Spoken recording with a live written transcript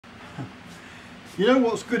You know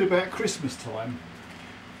what's good about Christmas time?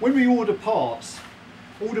 When we order parts,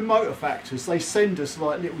 all the motor factors, they send us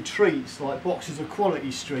like little treats, like boxes of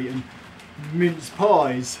Quality Street and mince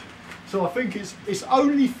pies. So I think it's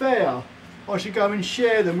only fair I should go and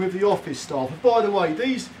share them with the office staff. And by the way,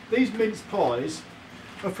 these mince pies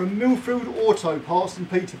are from Millfield Auto Parts in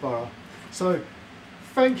Peterborough. So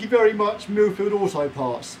thank you very much, Millfield Auto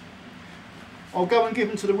Parts. I'll go and give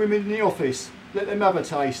them to the women in the office, let them have a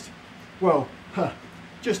taste. Well,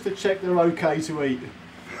 just to check they're okay to eat.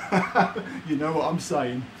 You know what I'm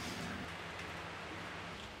saying.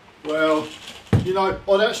 Well, you know,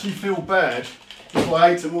 I'd actually feel bad if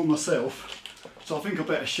I ate them all myself. So I think I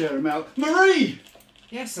better share them out. Marie!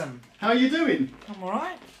 Yes, how are you doing? I'm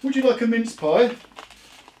alright. Would you like a mince pie?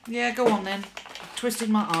 Yeah, go on then. Twisted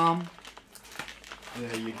my arm.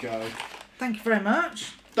 There you go. Thank you very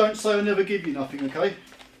much. Don't say I'll never give you nothing, okay?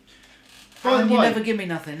 And you never give me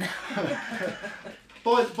nothing.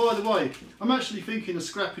 By the way, I'm actually thinking of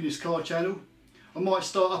scrapping this car channel. I might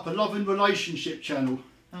start up a love and relationship channel.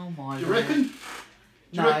 Oh my God. Do you reckon?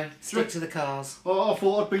 No, stick to the cars. Oh, I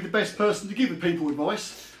thought I'd be the best person to give the people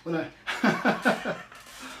advice. Well, no.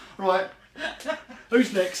 Right,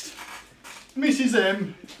 who's next? Mrs.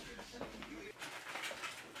 M.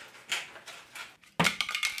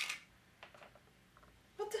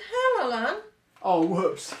 What the hell, Alan? Oh,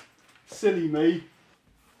 whoops. Silly me.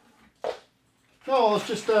 No, I was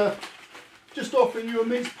just offering you a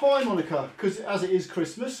mince pie, Monica, because as it is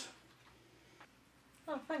Christmas.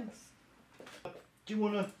 Oh, thanks. Do you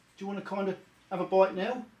wanna kind of have a bite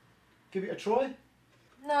now? Give it a try?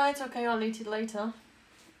 No, it's okay, I'll eat it later.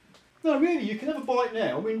 No, really, you can have a bite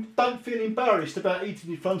now. I mean, don't feel embarrassed about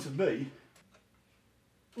eating in front of me.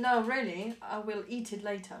 No, really, I will eat it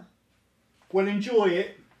later. Well, enjoy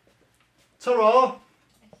it. Ta-ra!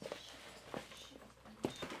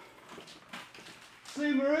 See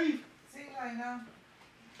you, Marie. See you later.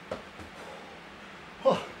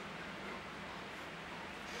 Oh.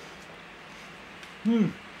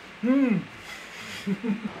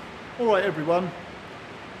 Alright everyone,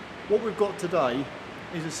 what we've got today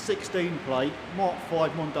is a 16 plate Mark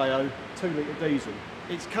 5 Mondeo 2 litre diesel.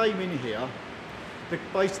 It's came in here,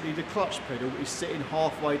 basically the clutch pedal is sitting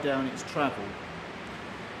halfway down its travel.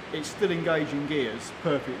 It's still engaging gears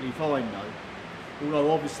perfectly fine though,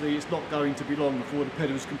 although obviously it's not going to be long before the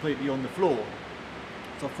pedal's completely on the floor.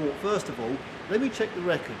 So I thought first of all, let me check the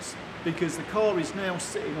records, because the car is now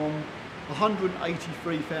sitting on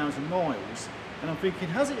 183,000 miles, and I'm thinking,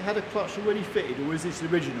 has it had a clutch already fitted, or is this the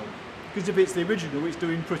original? Because if it's the original, it's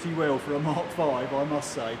doing pretty well for a Mark 5, I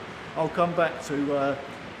must say. I'll come back to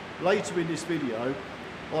later in this video.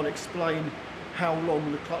 I'll explain how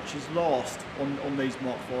long the clutches last on these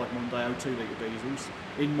Mark 5 Mondeo 2 litre diesels,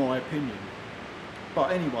 in my opinion.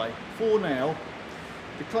 But anyway, for now,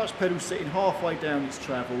 the clutch pedal's sitting halfway down its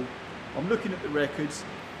travel. I'm looking at the records.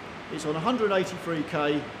 It's on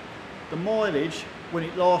 183k. The mileage, when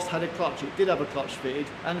it last had a clutch, it did have a clutch fitted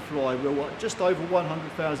and flywheel, just over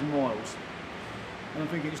 100,000 miles. And I'm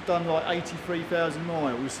thinking it's done like 83,000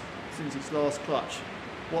 miles since its last clutch.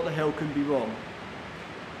 What the hell can be wrong?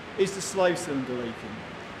 Is the slave cylinder leaking?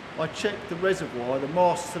 I checked the reservoir, the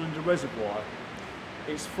master cylinder reservoir.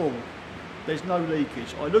 It's full. There's no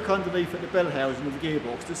leakage. I look underneath at the bell housing of the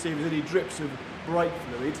gearbox to see if there's any drips of brake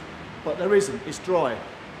fluid, but there isn't. It's dry.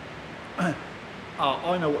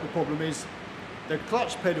 I know what the problem is. The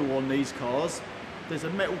clutch pedal on these cars, there's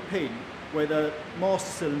a metal pin where the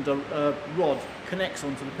master cylinder rod connects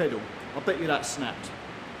onto the pedal. I bet you that's snapped,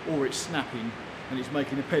 or it's snapping and it's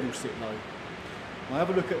making the pedal sit low. I have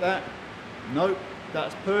a look at that. Nope,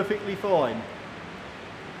 that's perfectly fine.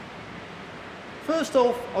 First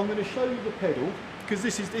off, I'm going to show you the pedal, because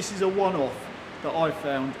this is a one-off that I've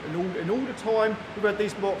found, and all the time we've had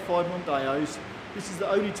these Mark 5 Mondeos, this is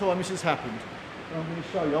the only time this has happened. I'm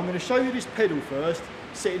going to show you this pedal first,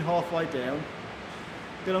 sitting halfway down.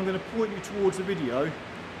 Then I'm going to point you towards the video,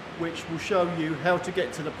 which will show you how to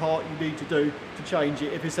get to the part you need to do to change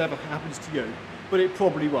it if this ever happens to you. But it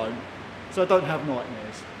probably won't, so don't have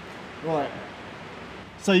nightmares. Right,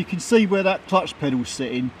 so you can see where that clutch pedal's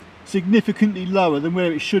sitting, significantly lower than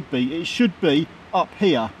where it should be. It should be up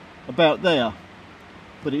here, about there,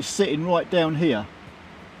 but it's sitting right down here.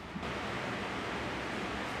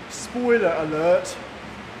 Spoiler alert,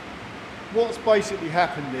 what's basically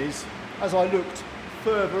happened is, as I looked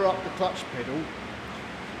further up the clutch pedal,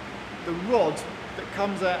 the rod that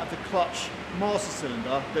comes out of the clutch master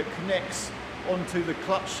cylinder that connects onto the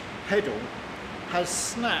clutch pedal has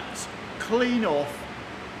snapped clean off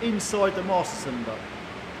inside the master cylinder.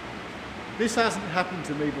 This hasn't happened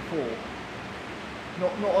to me before.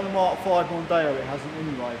 Not on the Mark 5 Mondeo, it hasn't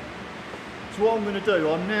anyway. So what I'm going to do,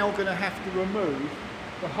 I'm now going to have to remove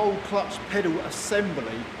the whole clutch pedal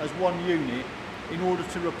assembly as one unit in order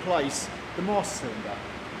to replace the master cylinder.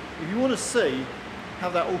 If you want to see how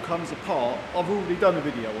that all comes apart, I've already done a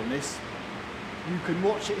video on this. You can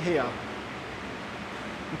watch it here.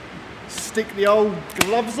 Stick the old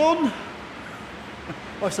gloves on.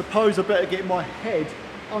 I suppose I better get my head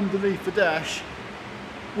underneath the dash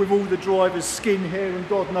with all the driver's skin here and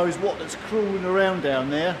God knows what that's crawling around down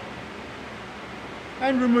there,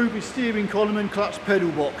 and remove his steering column and clutch pedal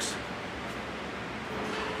box.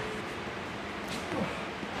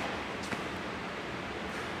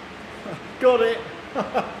 Got it.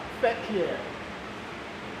 Back here.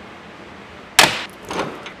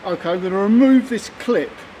 Okay, I'm going to remove this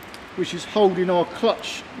clip which is holding our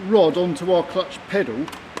clutch rod onto our clutch pedal.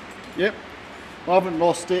 Yep, I haven't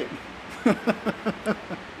lost it.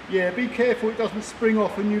 Yeah, be careful it doesn't spring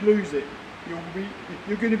off and you lose it.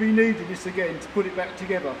 You're going to be needing this again to put it back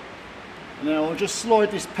together. Now I'll just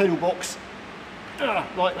slide this pedal box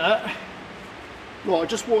like that. Right, I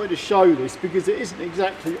just wanted to show this because it isn't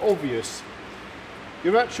exactly obvious.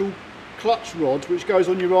 Your actual clutch rod, which goes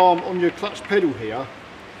on your arm on your clutch pedal here,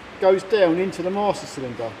 goes down into the master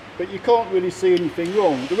cylinder, but you can't really see anything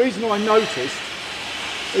wrong. The reason I noticed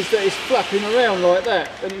is that it's flapping around like that,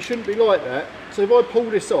 and it shouldn't be like that. So if I pull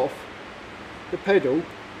this off the pedal,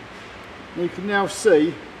 you can now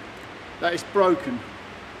see that it's broken.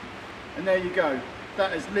 And there you go,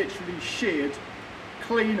 that is literally sheared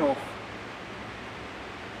clean off.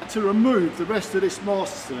 To remove the rest of this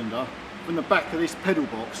master cylinder from the back of this pedal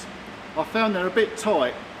box, I found they're a bit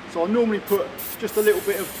tight, so I normally put just a little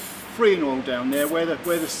bit of freon oil down there where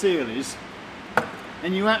the seal is,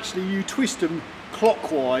 and you twist them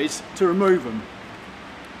clockwise to remove them.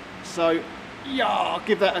 So yeah, I'll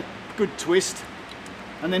give that a good twist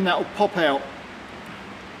and then that will pop out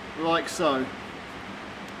like so.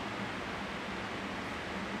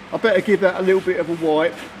 I better give that a little bit of a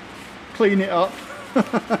wipe, clean it up.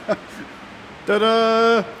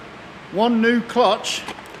 Ta-da! One new clutch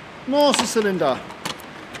master cylinder.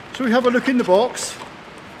 Shall we have a look in the box?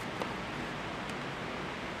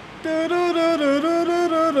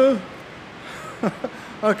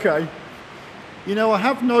 Okay, you know, I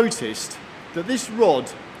have noticed that this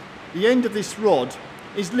rod, the end of this rod,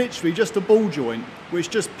 is literally just a ball joint which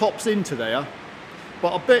just pops into there,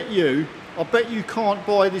 but I bet you can't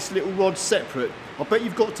buy this little rod separate. I bet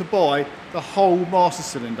you've got to buy the whole master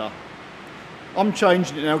cylinder. I'm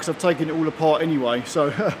changing it now because I've taken it all apart anyway,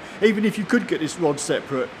 so even if you could get this rod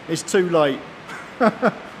separate, it's too late.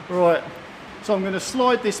 Right, so I'm going to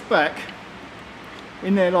slide this back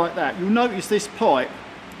in there like that. You'll notice this pipe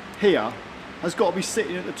here has got to be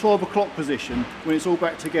sitting at the 12 o'clock position when it's all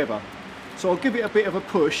back together. So I'll give it a bit of a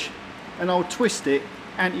push and I'll twist it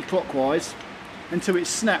anti-clockwise until it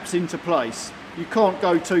snaps into place. You can't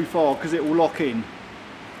go too far because it will lock in.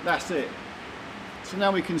 That's it. So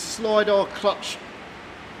now we can slide our clutch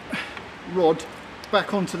rod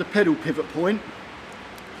back onto the pedal pivot point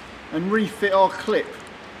and refit our clip,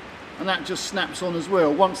 and that just snaps on as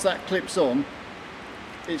well. Once that clips on,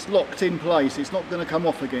 it's locked in place, it's not going to come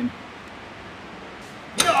off again.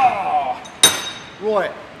 Yeah!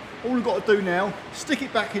 Right, all we've got to do now, stick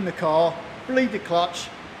it back in the car, bleed the clutch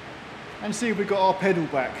and see if we've got our pedal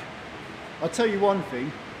back. I'll tell you one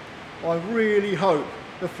thing, I really hope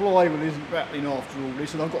the flywheel isn't rattling after all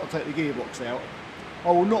this and I've got to take the gearbox out.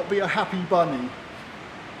 I will not be a happy bunny.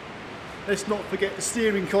 Let's not forget the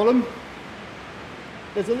steering column.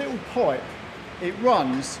 There's a little pipe, it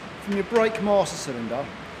runs from your brake master cylinder,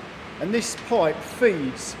 and this pipe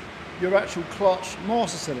feeds your actual clutch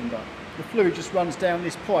master cylinder. The fluid just runs down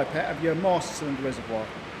this pipe out of your master cylinder reservoir.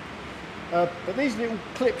 But these little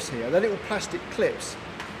clips here, they're little plastic clips,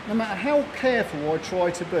 no matter how careful I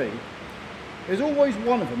try to be, there's always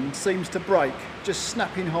one of them that seems to break, just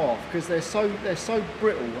snap in half, because they're so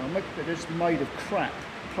brittle and they're just made of crap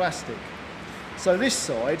plastic. So this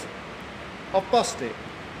side, I've bust it,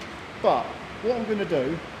 but what I'm going to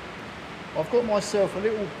do, I've got myself a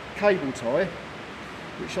little cable tie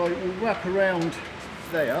which I will wrap around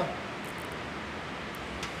there,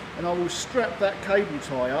 and I will strap that cable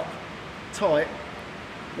tie up tight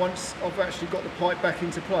once I've actually got the pipe back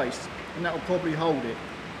into place, and that will probably hold it.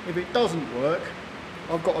 If it doesn't work,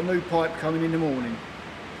 I've got a new pipe coming in the morning.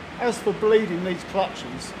 As for bleeding these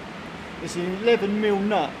clutches, it's an 11mm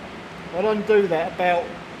nut. I don't do that about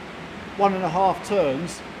 1.5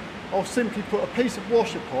 turns. I'll simply put a piece of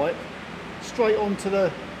washer pipe straight onto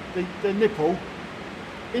the nipple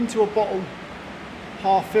into a bottle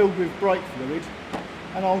half filled with brake fluid,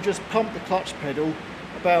 and I'll just pump the clutch pedal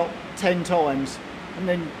about 10 times and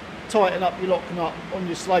then tighten up your lock nut on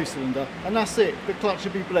your slave cylinder, and that's it, the clutch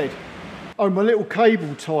will be bled. Oh, my little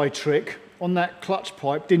cable tie trick on that clutch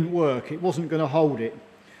pipe didn't work, it wasn't going to hold it.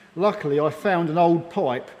 Luckily I found an old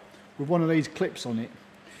pipe with one of these clips on it.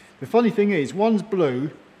 The funny thing is, one's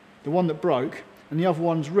blue, the one that broke, and the other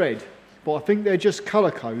one's red, but I think they're just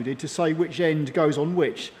colour coded to say which end goes on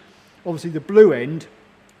which. Obviously the blue end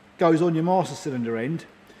goes on your master cylinder end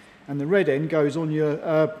and the red end goes on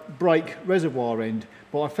your brake reservoir end,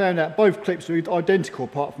 but I found out both clips are identical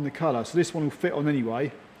apart from the colour, so this one will fit on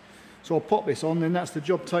anyway. So I'll pop this on, then that's the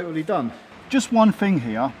job totally done. Just one thing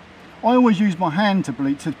here, I always use my hand to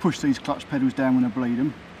push these clutch pedals down when I bleed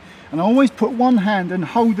them, and I always put one hand and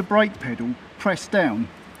hold the brake pedal pressed down.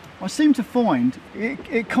 I seem to find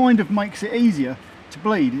it kind of makes it easier to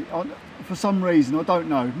bleed for some reason, I don't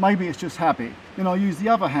know, maybe it's just habit. Then I'll use the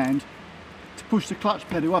other hand to push the clutch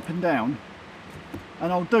pedal up and down,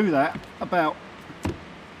 and I'll do that about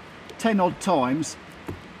 10 odd times,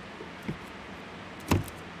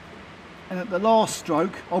 and at the last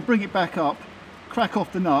stroke I'll bring it back up, crack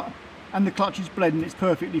off the nut, and the clutch is bled and it's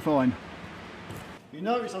perfectly fine. You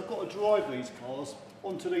notice I've got to drive these cars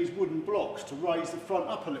onto these wooden blocks to raise the front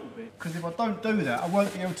up a little bit, because if I don't do that I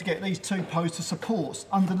won't be able to get these two poster supports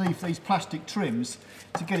underneath these plastic trims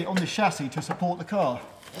to get it on the chassis to support the car.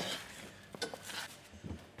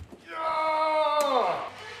 Yeah!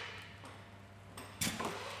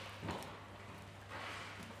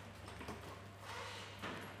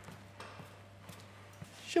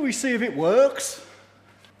 Shall we see if it works?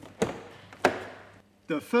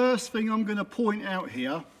 The first thing I'm going to point out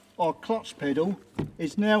here, our clutch pedal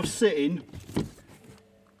is now sitting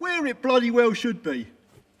where it bloody well should be.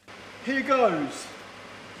 Here goes.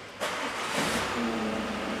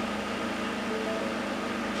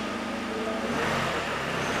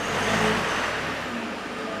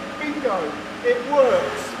 Bingo, it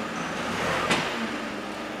works.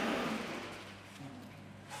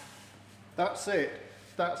 That's it,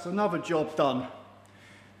 that's another job done.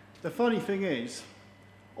 The funny thing is,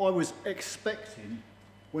 I was expecting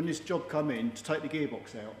when this job come in to take the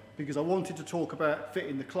gearbox out because I wanted to talk about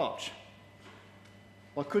fitting the clutch.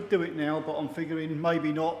 I could do it now, but I'm figuring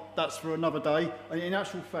maybe not, that's for another day. And in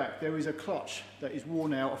actual fact, there is a clutch that is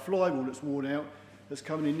worn out, a flywheel that's worn out, that's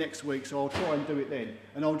coming in next week, so I'll try and do it then.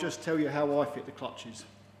 And I'll just tell you how I fit the clutches.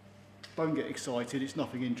 Don't get excited, it's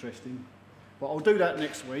nothing interesting. But I'll do that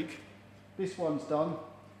next week. This one's done,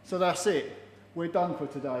 so that's it. We're done for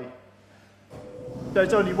today.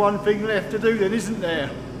 There's only one thing left to do then, isn't there?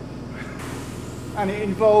 And it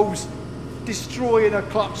involves destroying a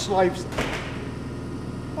clutch slave's...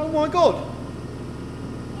 Oh my God!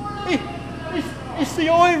 It's the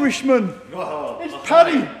Irishman! Oh, it's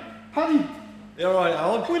Paddy! Paddy! You alright,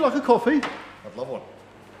 Alan? Would we like a coffee? I'd love one.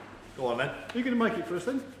 Go on then. Are you going to make it for us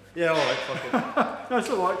then? Yeah, alright, fuck it. That's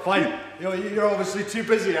alright. Fine. You're obviously too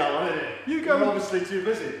busy, Alan, aren't you? You're obviously too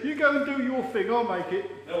busy. You go and do your thing, I'll make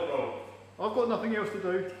it. No problem. I've got nothing else to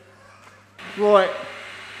do. Right,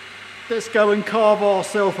 let's go and carve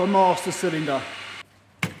ourselves a master cylinder.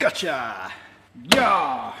 Gotcha!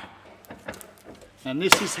 Yeah! And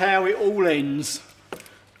this is how it all ends.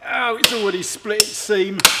 Oh, it's already split its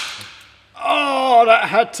seam. Oh, that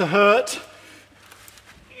had to hurt.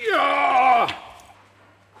 Yeah!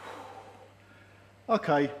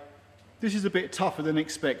 Okay, this is a bit tougher than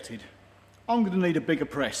expected. I'm going to need a bigger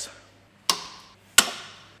press.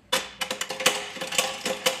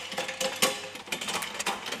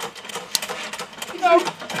 No!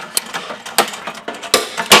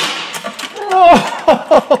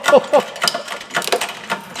 Oh!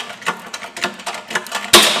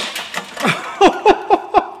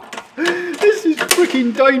 This is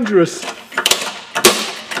freaking dangerous.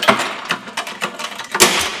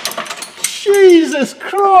 Jesus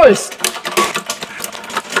Christ!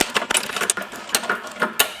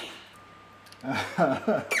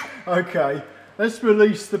 Okay, let's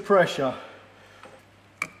release the pressure.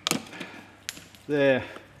 There.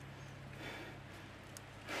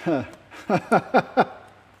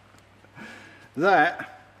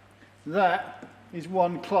 That is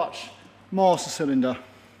one clutch master cylinder.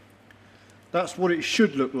 That's what it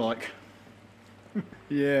should look like.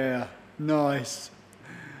 Yeah, nice.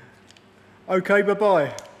 Okay,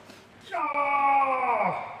 bye-bye.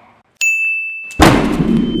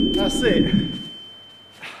 That's it.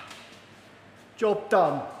 Job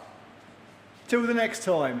done. Till the next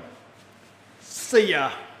time. See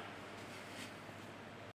ya.